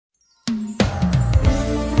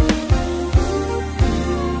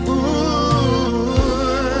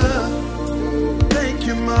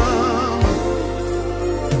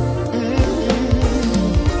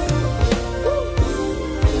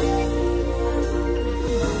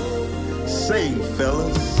say,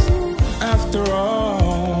 fellas? After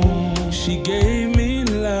all, she gave me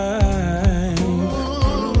life,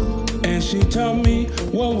 and she taught me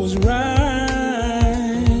what was right.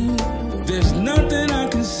 There's nothing I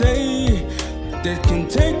can say that can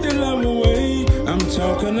take the love away. I'm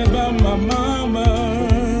talking about my mama,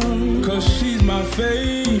 'cause she's my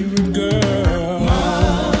favorite girl.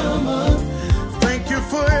 Mama, thank you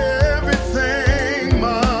for everything,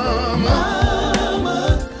 Mama. Mama,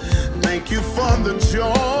 thank you for the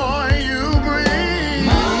joy you bring.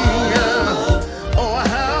 Mama, oh,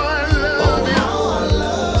 how I love you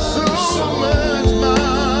so much,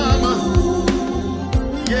 Mama.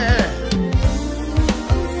 Yeah.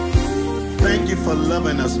 Thank you for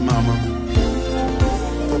loving us, Mama.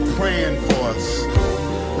 For praying for us.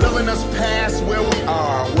 Loving us past where we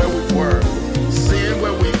are, where we were, seeing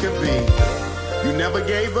where we could be. You never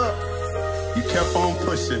gave up. You kept on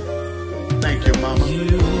pushing. Thank you, Mama.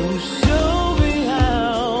 You show me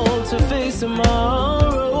how to face tomorrow.